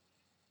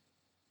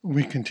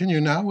We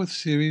continue now with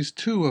Series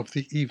 2 of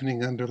the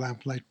Evening Under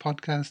Lamplight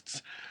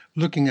podcasts,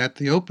 looking at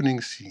the opening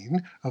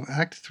scene of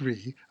Act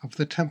 3 of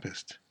The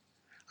Tempest.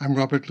 I'm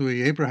Robert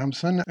Louis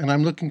Abrahamson, and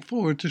I'm looking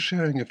forward to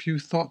sharing a few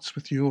thoughts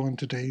with you on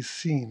today's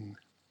scene.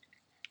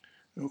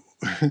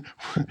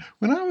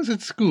 When I was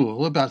at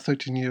school, about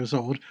 13 years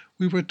old,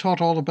 we were taught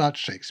all about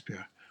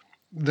Shakespeare.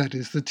 That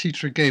is, the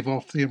teacher gave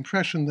off the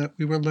impression that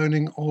we were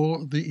learning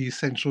all the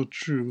essential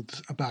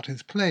truths about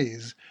his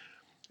plays.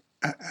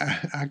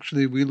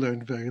 Actually, we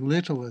learned very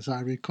little, as I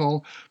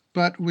recall,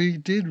 but we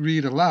did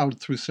read aloud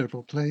through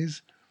several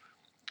plays.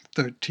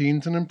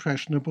 13's an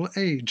impressionable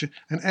age,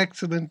 an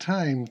excellent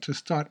time to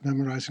start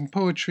memorizing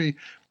poetry,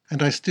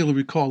 and I still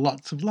recall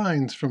lots of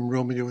lines from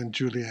Romeo and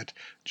Juliet,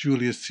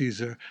 Julius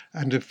Caesar,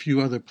 and a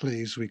few other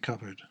plays we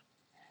covered.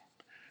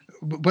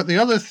 But the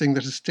other thing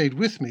that has stayed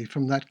with me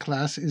from that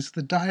class is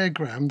the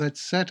diagram that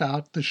set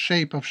out the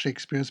shape of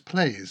Shakespeare's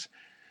plays,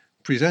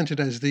 presented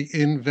as the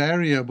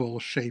invariable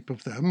shape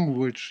of them,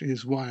 which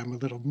is why I'm a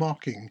little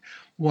mocking.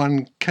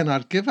 One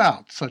cannot give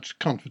out such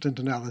confident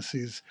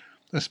analyses,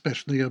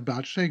 especially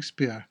about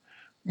Shakespeare.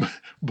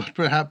 But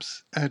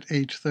perhaps at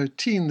age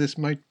 13 this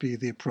might be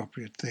the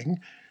appropriate thing.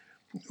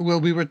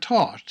 Well, we were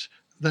taught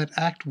that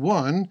Act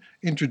 1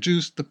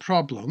 introduced the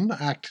problem,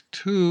 Act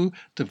 2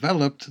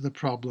 developed the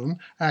problem,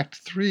 Act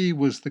 3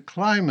 was the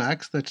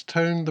climax that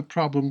turned the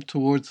problem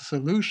towards a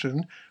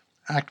solution,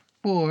 Act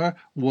 4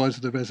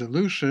 was the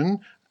resolution,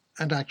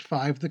 and Act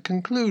 5 the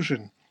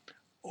conclusion.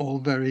 All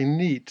very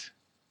neat.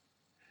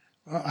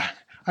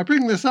 I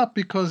bring this up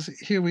because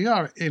here we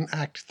are in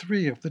Act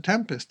 3 of The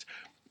Tempest.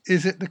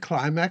 Is it the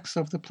climax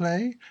of the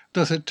play?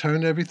 Does it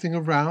turn everything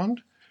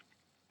around?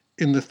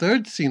 In the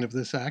third scene of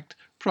this act,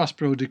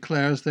 Prospero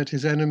declares that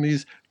his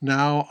enemies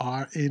now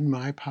are in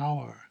my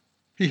power.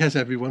 He has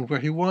everyone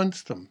where he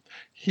wants them.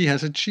 He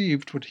has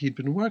achieved what he'd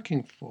been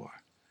working for.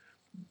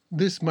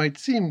 This might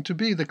seem to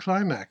be the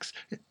climax.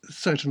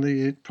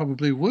 Certainly it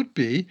probably would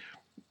be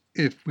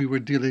if we were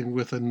dealing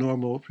with a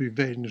normal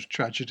revenge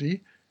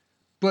tragedy.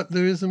 But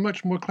there is a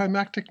much more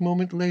climactic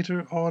moment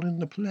later on in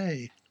the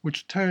play,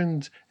 which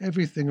turns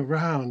everything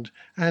around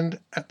and,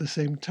 at the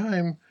same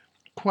time,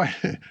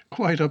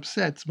 quite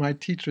upsets my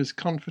teacher's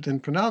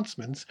confident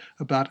pronouncements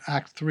about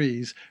Act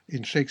 3s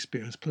in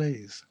Shakespeare's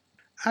plays.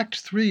 Act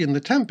 3 in The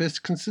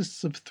Tempest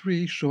consists of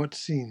 3 short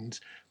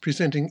scenes,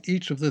 presenting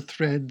each of the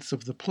threads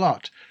of the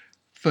plot.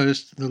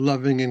 First, the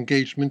loving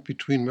engagement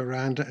between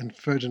Miranda and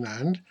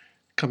Ferdinand,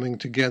 coming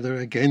together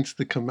against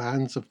the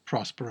commands of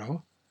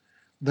Prospero.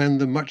 Then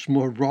the much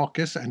more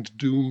raucous and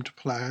doomed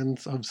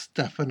plans of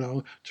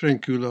Stefano,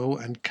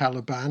 Trinculo, and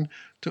Caliban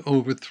to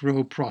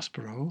overthrow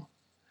Prospero.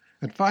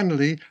 And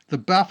finally, the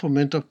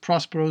bafflement of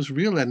Prospero's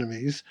real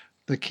enemies,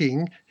 the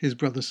king, his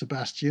brother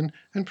Sebastian,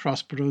 and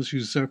Prospero's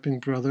usurping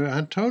brother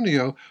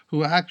Antonio,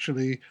 who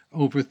actually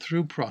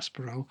overthrew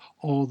Prospero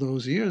all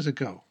those years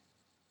ago.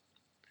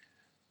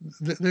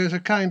 There's a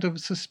kind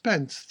of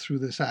suspense through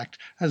this act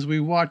as we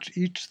watch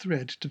each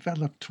thread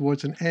develop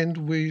towards an end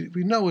we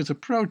know is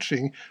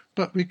approaching,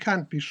 but we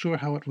can't be sure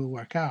how it will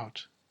work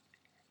out.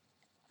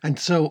 And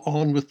so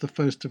on with the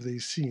first of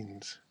these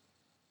scenes.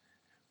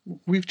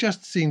 We've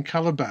just seen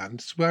Caliban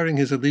swearing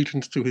his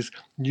allegiance to his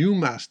new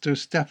master,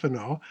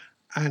 Stefano,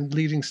 and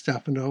leading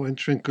Stefano and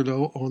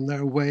Trinculo on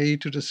their way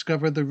to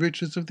discover the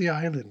riches of the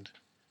island.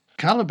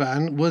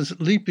 Caliban was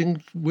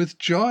leaping with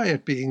joy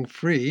at being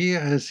free,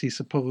 as he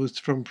supposed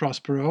from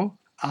Prospero.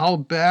 "I'll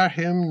bear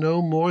him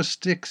no more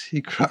sticks,"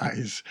 he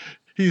cries.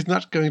 He's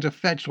not going to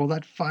fetch all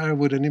that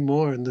firewood any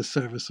more in the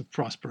service of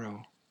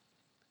Prospero.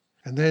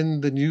 And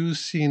then the new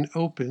scene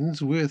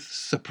opens with,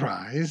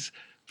 surprise,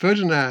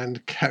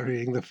 Ferdinand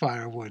carrying the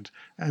firewood,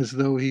 as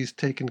though he's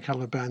taken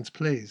Caliban's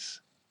place.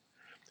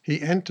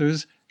 He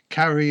enters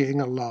carrying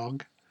a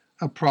log,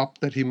 a prop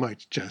that he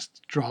might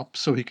just drop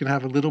so he can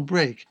have a little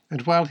break,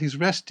 and while he's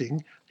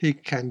resting, he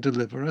can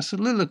deliver a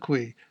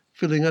soliloquy,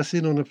 filling us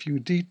in on a few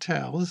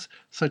details,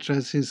 such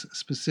as his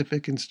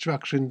specific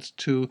instructions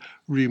to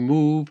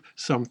remove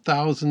some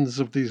thousands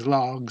of these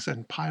logs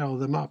and pile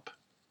them up.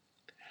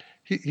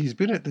 He's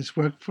been at this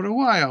work for a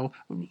while,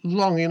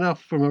 long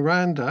enough for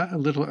Miranda, a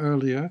little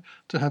earlier,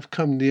 to have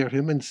come near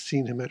him and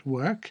seen him at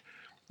work,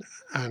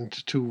 and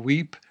to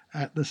weep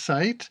at the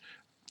sight,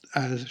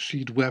 as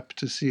she'd wept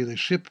to see the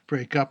ship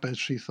break up, as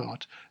she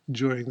thought,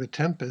 during the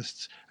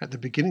tempests at the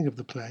beginning of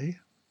the play.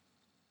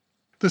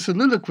 The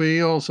soliloquy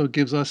also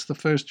gives us the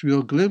first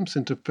real glimpse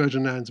into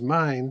Ferdinand's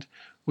mind,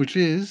 which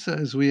is,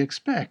 as we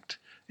expect,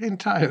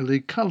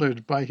 entirely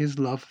colored by his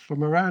love for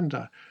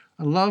Miranda,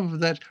 a love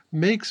that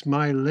makes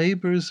my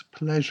labors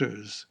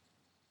pleasures.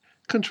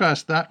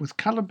 Contrast that with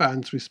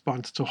Caliban's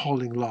response to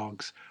hauling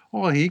logs.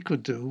 All he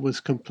could do was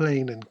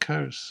complain and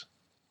curse.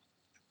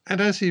 And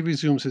as he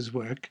resumes his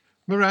work,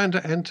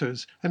 Miranda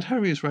enters and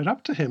hurries right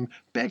up to him,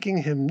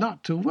 begging him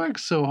not to work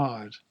so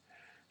hard.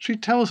 She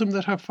tells him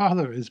that her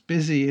father is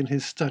busy in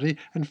his study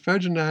and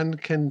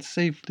Ferdinand can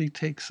safely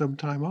take some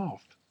time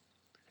off.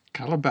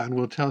 Caliban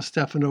will tell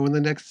Stefano in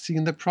the next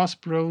scene that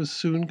Prospero is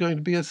soon going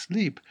to be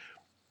asleep,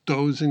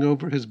 dozing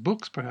over his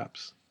books,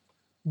 perhaps.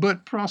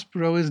 But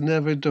Prospero is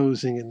never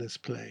dozing in this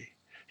play.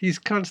 He's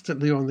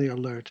constantly on the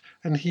alert,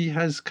 and he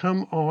has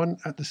come on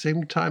at the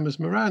same time as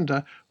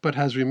Miranda, but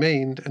has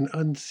remained an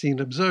unseen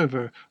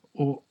observer,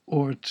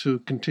 or to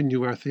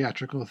continue our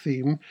theatrical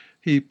theme,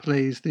 he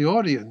plays the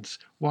audience,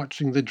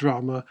 watching the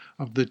drama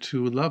of the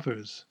two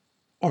lovers.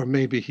 Or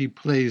maybe he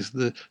plays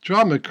the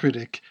drama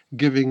critic,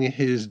 giving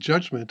his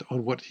judgment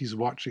on what he's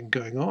watching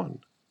going on.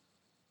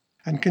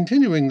 And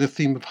continuing the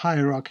theme of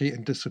hierarchy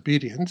and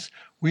disobedience,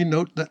 we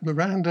note that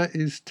Miranda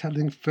is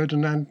telling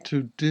Ferdinand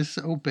to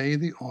disobey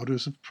the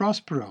orders of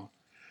Prospero,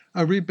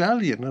 a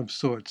rebellion of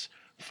sorts,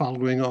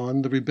 following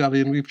on the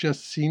rebellion we've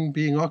just seen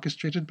being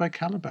orchestrated by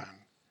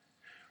Caliban.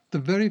 The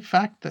very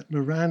fact that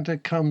Miranda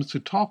comes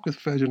to talk with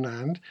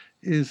Ferdinand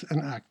is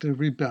an act of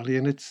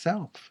rebellion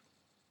itself.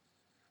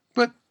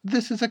 But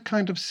this is a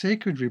kind of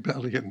sacred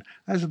rebellion,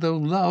 as though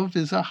love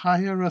is a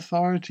higher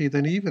authority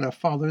than even a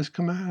father's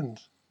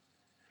commands.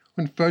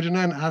 When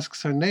Ferdinand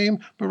asks her name,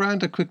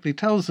 Miranda quickly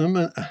tells him,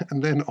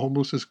 and then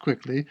almost as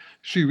quickly,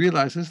 she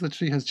realizes that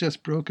she has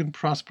just broken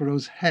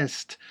Prospero's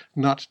hest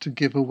not to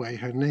give away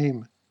her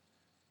name.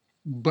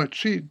 But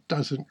she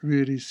doesn't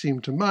really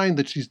seem to mind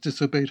that she's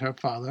disobeyed her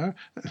father,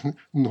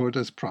 nor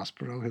does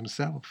Prospero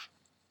himself.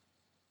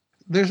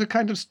 There's a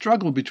kind of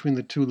struggle between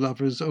the two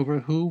lovers over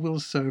who will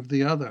serve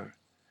the other.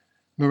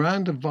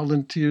 Miranda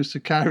volunteers to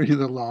carry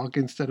the log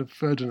instead of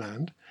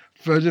Ferdinand.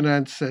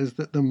 Ferdinand says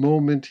that the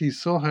moment he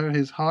saw her,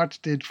 his heart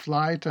did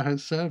fly to her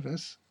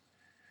service.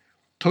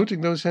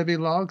 Toting those heavy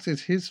logs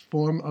is his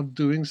form of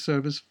doing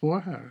service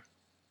for her.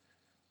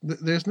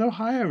 There's no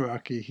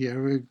hierarchy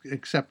here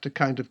except a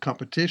kind of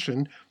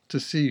competition to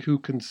see who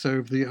can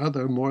serve the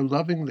other more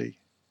lovingly.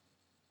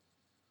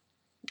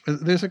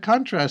 There's a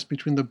contrast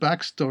between the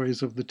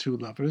backstories of the two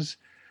lovers.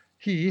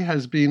 He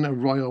has been a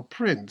royal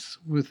prince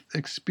with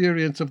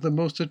experience of the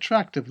most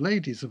attractive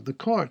ladies of the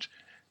court,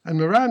 and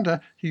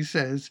Miranda, he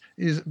says,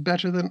 is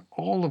better than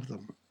all of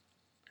them.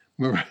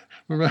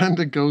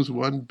 Miranda goes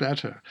one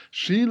better.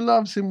 She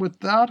loves him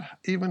without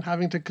even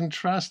having to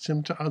contrast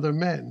him to other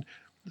men,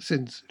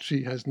 since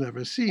she has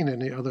never seen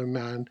any other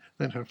man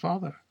than her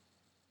father.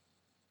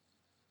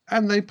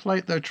 And they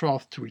plight their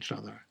troth to each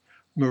other,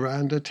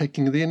 Miranda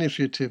taking the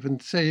initiative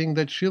and saying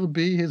that she'll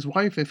be his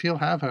wife if he'll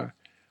have her,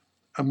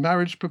 a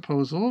marriage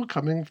proposal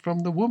coming from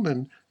the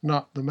woman,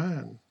 not the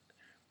man.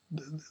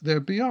 They're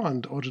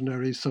beyond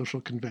ordinary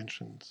social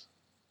conventions.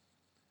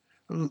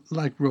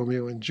 Like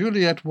Romeo and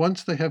Juliet,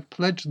 once they have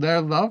pledged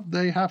their love,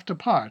 they have to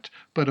part,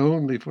 but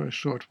only for a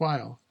short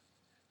while.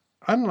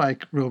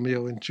 Unlike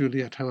Romeo and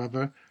Juliet,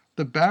 however,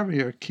 the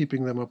barrier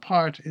keeping them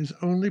apart is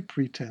only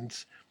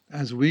pretense,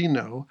 as we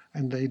know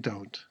and they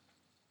don't.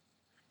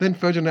 Then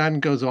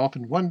Ferdinand goes off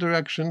in one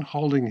direction,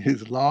 hauling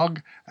his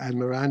log, and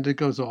Miranda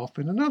goes off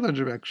in another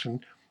direction,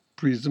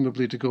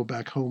 presumably to go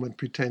back home and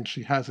pretend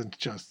she hasn't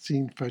just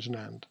seen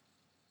Ferdinand.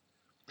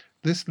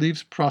 This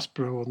leaves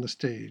Prospero on the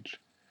stage,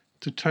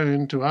 to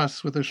turn to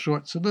us with a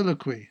short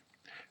soliloquy.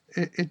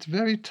 It's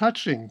very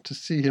touching to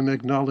see him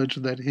acknowledge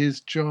that his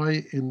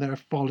joy in their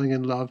falling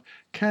in love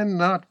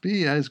cannot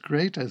be as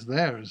great as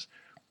theirs,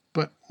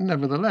 but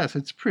nevertheless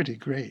it's pretty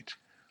great,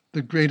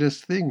 the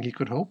greatest thing he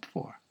could hope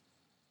for.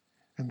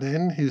 And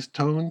then his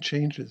tone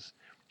changes.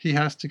 He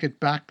has to get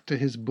back to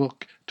his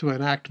book to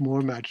enact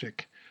more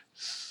magic.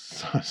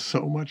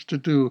 So much to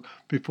do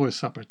before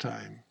supper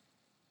time.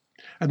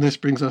 And this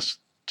brings us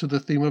to the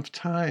theme of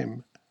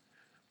time.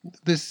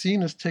 This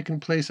scene has taken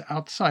place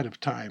outside of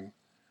time,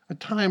 a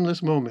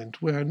timeless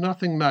moment where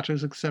nothing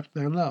matters except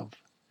their love.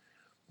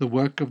 The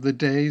work of the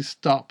day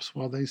stops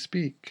while they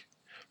speak.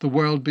 The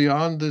world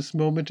beyond this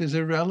moment is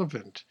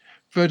irrelevant.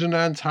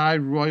 Ferdinand's high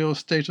royal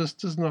status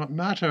does not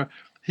matter.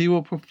 He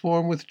will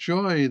perform with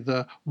joy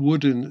the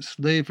wooden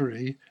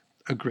slavery,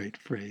 a great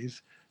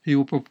phrase. He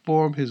will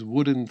perform his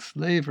wooden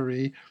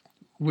slavery,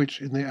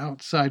 which in the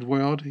outside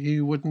world he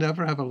would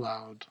never have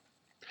allowed.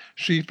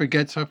 She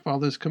forgets her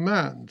father's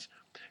commands.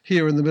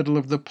 Here in the middle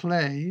of the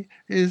play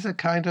is a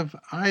kind of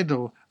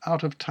idyll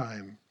out of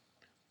time,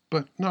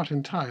 but not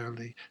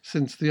entirely,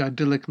 since the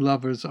idyllic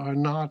lovers are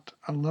not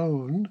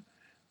alone,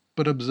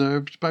 but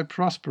observed by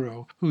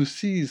Prospero, who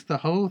sees the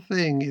whole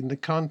thing in the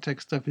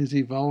context of his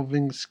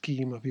evolving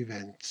scheme of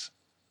events.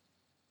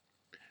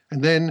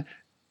 And then,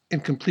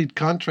 in complete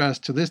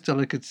contrast to this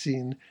delicate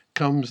scene,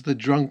 comes the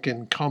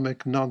drunken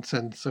comic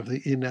nonsense of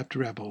the inept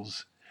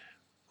rebels.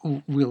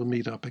 We'll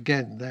meet up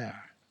again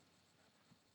there.